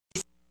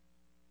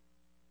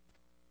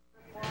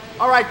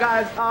All right,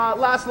 guys,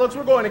 last looks,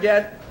 we're going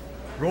again.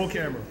 Roll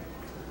camera.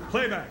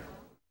 Playback.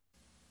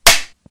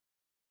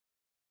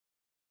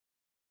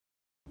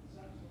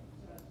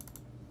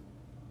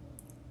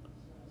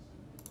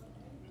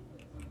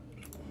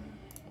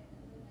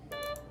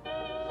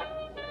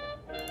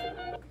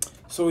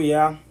 So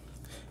yeah,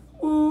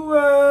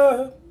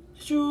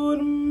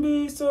 shouldn't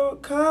be so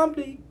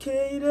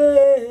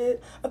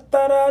complicated. I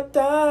thought I'd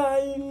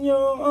die in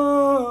your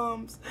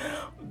arms.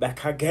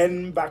 Back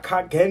again, back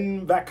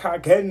again, back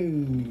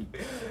again.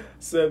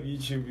 What's up,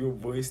 YouTube? Your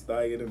boy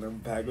STIIEGEN'S, and I'm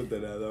back with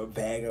another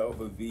banger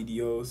of a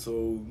video.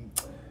 So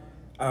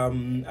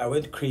I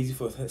went crazy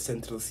for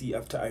Central C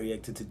after I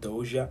reacted to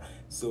Doja,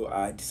 so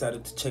I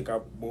decided to check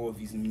out more of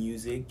his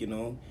music, you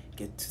know,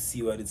 get to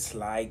see what it's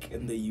like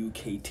in the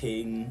UK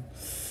thing.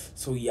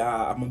 So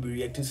yeah, I'm gonna be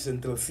reacting to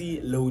Central C,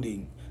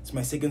 Loading. It's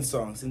my second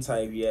song since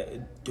I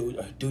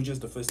Doja's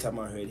the first time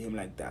I heard him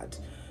like that.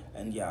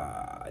 And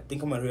yeah, I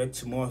think I'm gonna react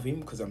to more of him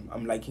because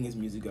I'm liking his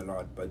music a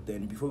lot. But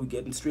then before we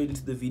get straight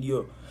into the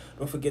video,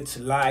 don't forget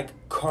to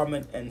like,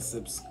 comment, and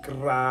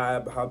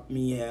subscribe. Help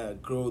me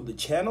grow the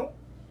channel.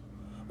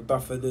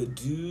 Without further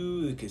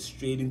ado, let's get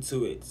straight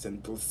into it.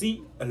 Central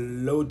C,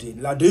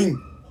 Loading. Loading.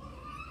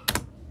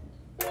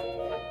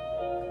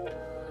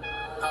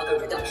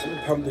 Let me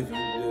pump the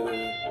video.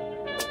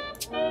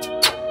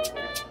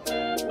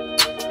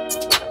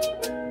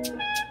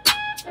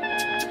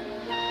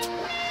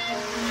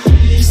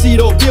 See,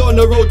 don't be on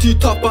the road too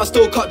tough, but I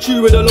still cut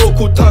you with the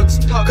local tugs.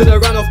 Coulda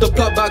ran off the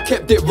plug, but I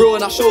kept it real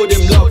and I showed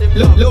him love.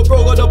 Lil'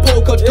 bro got the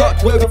polka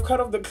dot. Yeah, I've cut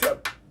off the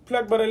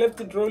plug, but I left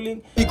it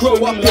rolling. He grow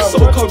up, it's so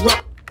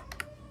corrupt.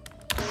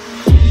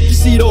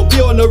 See, don't be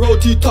on the road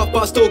too tough,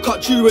 but I still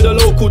cut you with the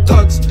local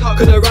tugs.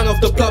 Coulda ran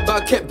off the plug,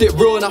 but I kept it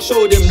real and I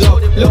showed him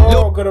love.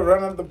 Coulda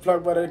ran off the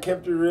plug, but I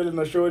kept it real and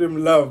I showed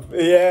him love.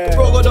 Yeah.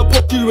 Bro got the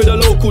pop you with the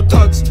local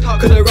tugs.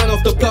 Coulda ran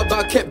off the plug,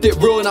 but I kept it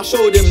real and I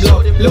showed him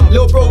love.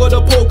 Lil' bro got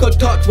the polka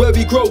dot. Where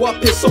we grow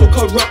up, it's so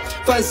corrupt.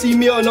 Fancy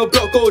me on the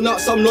block, go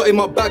nuts. I'm not in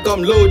my bag,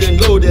 I'm loading.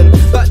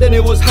 Back then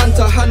it was hand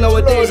to hand.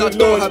 Nowadays I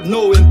don't have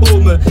no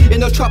involvement.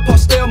 In the trap I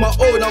stay on my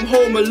own. I'm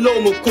home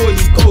alone with Corny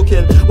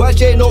coking.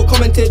 YJ no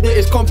commented that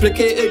it's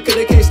complicated, cause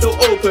the case still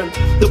open.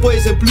 The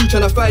boys in blue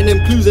trying to find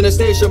them clues in the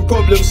station,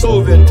 problem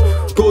solving.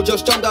 Bro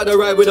just jumped out the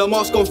ride with a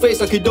mask on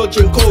face like he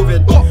dodging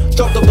COVID.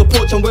 Jumped off the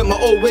porch and went my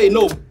own way,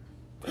 no.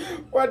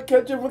 What,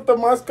 catch him with the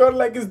mask on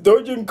like he's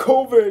dodging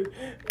COVID?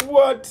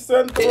 What,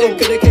 Central?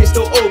 The case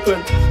still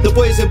open. The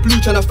boys in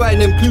blue trying to find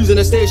them clues in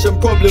the station,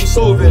 problem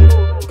solving.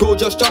 Bro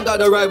just jumped out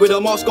the ride with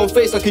a mask on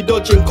face like he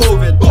dodging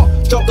COVID.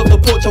 Jumped off the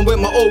porch and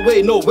went my own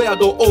way, no way, I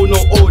don't owe no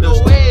orders.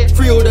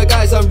 Free all the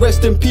guys and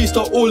rest in peace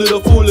to all of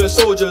the fallen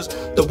soldiers.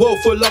 The world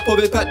full up of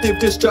impactive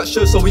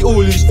distractions, so we all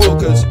lose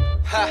focus.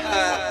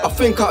 I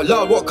think out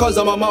loud, what comes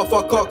out my mouth,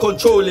 I can't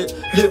control it.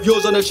 Live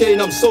yours on a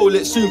chain, I'm sold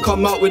it. Soon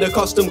come out with a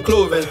custom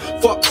clothing.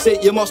 Fuck's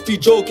sake, you must be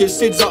joking.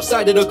 Sid's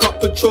outside of the cup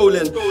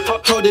patrolling.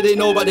 How did they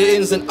know about the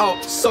ins and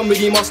outs?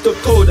 Somebody must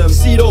have told them.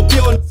 See, don't be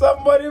on.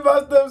 Somebody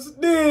must have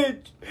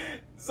snitched.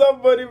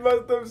 Somebody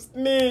must have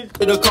snitched.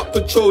 In the cup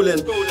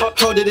patrolling.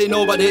 How did they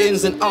know about the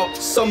ins and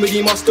outs?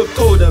 Somebody must have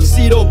told them.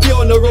 See, don't be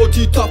on the road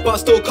too tough, but I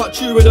still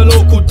cut you with the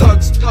local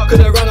tugs.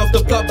 Coulda ran off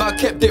the plug, but I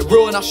kept it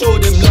real and I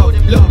showed him love.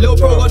 Lil'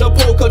 bro got the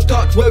polka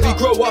dot. Where we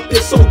grow up,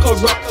 it's so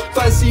corrupt.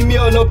 Fancy me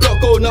on the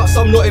block, go nuts.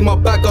 I'm not in my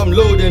bag, I'm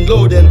loading.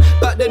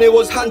 Back then it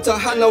was hand to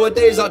hand.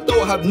 Nowadays I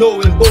don't have no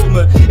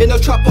involvement. In the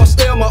trap I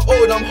stay on my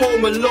own. I'm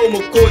home alone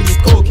with Corny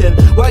coking.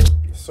 Why?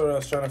 Sorry, I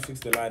was trying to fix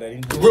the light. I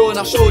didn't. Bro, and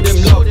I showed him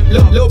love.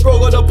 Lil' bro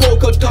got the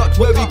polka dot.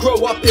 Where we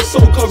grow up, it's so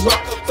corrupt.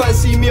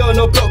 Fancy me on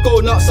the block, go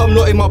nuts. I'm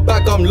not in my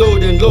bag, I'm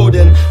loading.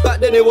 Back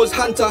then it was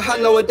hand to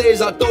hand.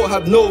 Nowadays I don't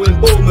have no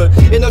involvement.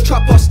 In the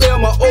trap I stay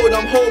on my own.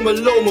 I'm home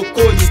alone with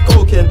Corny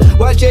coking.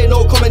 YJ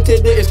no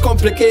commented that it's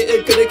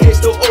complicated, cause the case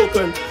still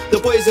open. The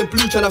boys in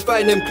blue trying to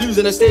find them clues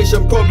in the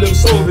station, problem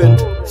solving.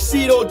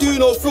 See, don't do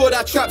no fraud,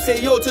 that trap.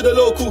 Say yo to the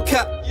local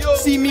cap.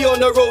 See me on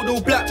the road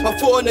all black. My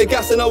foot on the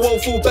gas and I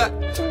won't fall back.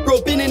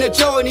 Bro been in the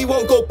jail and he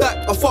won't go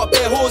back. I fought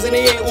bare holes and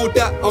he ain't all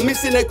that. I'm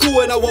missing a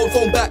call and I won't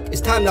phone back.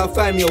 It's time now,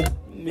 find me.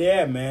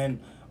 Yeah, man.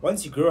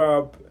 Once you grow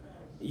up,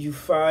 you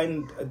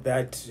find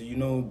that, you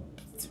know,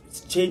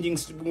 changing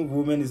stupid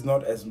women is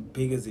not as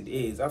big as it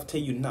is. After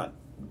you nut,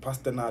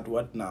 past the nut,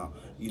 what now?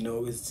 You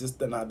know, it's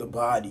just another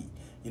body.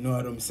 You know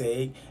what I'm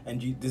saying?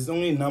 And there's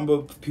only a number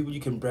of people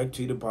you can brag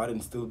to it about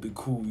and still be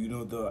cool. You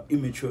know, the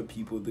immature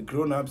people. The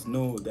grown-ups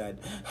know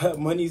that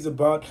money is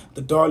about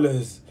the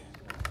dollars.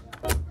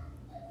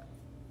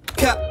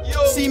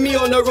 See me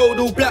on the road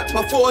all black.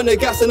 My foot on the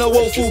gas and I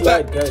won't fall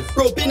back.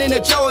 Bro been in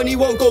the jail and he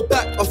won't go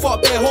back. I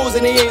fought bare holes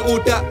and he ain't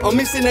all that. I'm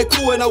missing a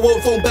call and I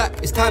won't phone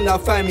back. It's time now,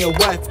 find me a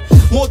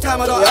wife. More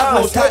time I don't have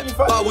no time,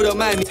 but I wouldn't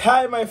mind me.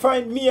 Time I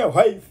find me a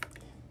wife.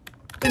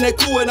 In a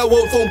call and I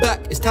won't phone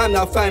back. It's time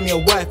now, find me a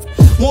wife.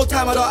 More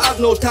time I don't have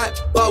no type,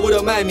 but I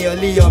wouldn't mind me a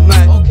Leah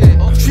man. Okay.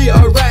 Treat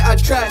her right, I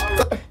try.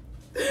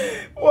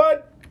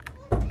 What?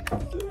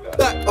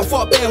 Back. I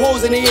fought bare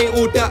holes and he ain't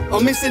all that.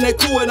 I'm missing a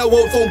call and I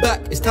won't phone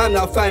back. It's time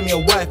now, find me a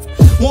wife.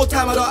 More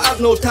time I don't have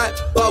no type,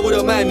 but I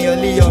wouldn't mind me a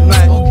Leah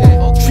man. Okay.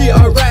 treat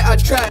her right, I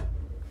try.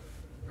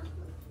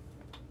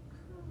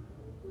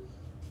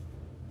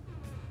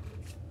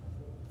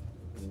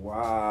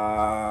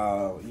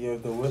 Wow, you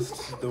have the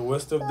worst of the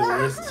worst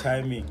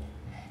timing.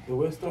 The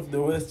worst of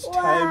the worst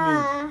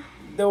timing.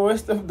 The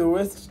worst of the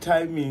worst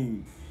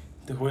timing.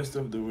 The worst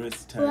of the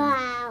worst timing.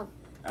 Wow.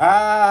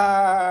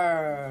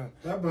 Ah.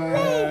 Bye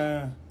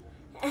bye.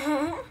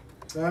 Bye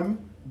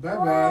bye. Bye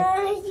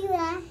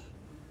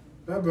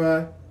bye. Bye bye.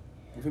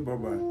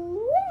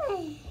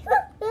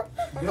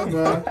 Bye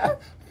bye.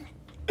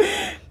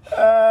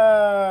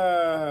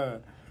 Ah.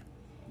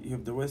 You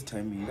have the worst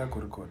timing. That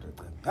could record that.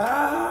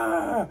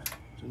 Ah.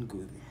 Don't go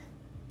there.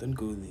 Don't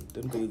go there.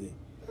 Don't go there.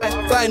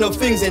 Final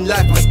things in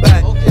life are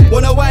bad.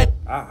 Wanna wine?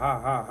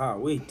 Ha.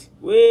 Wait.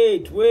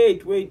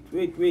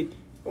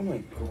 Oh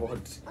my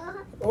God.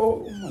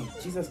 Oh my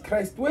Jesus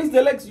Christ. Where's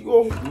the legs?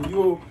 Yo.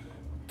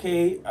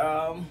 Okay.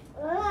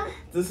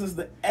 This is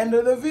the end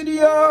of the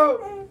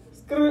video.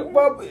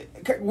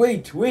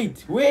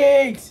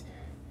 Wait.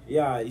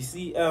 Yeah. You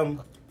see.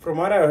 From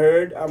what I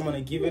heard, I'm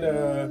gonna give it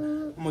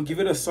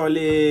a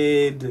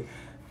solid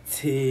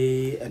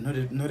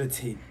 10. Not a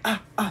 10.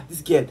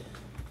 This girl.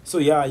 So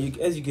yeah,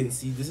 as you can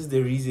see, this is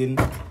the reason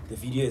the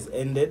video has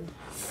ended.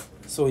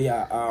 So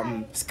yeah,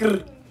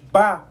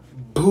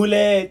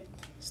 bullet.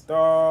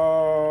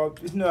 Stop.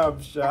 It's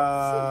not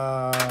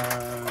shy.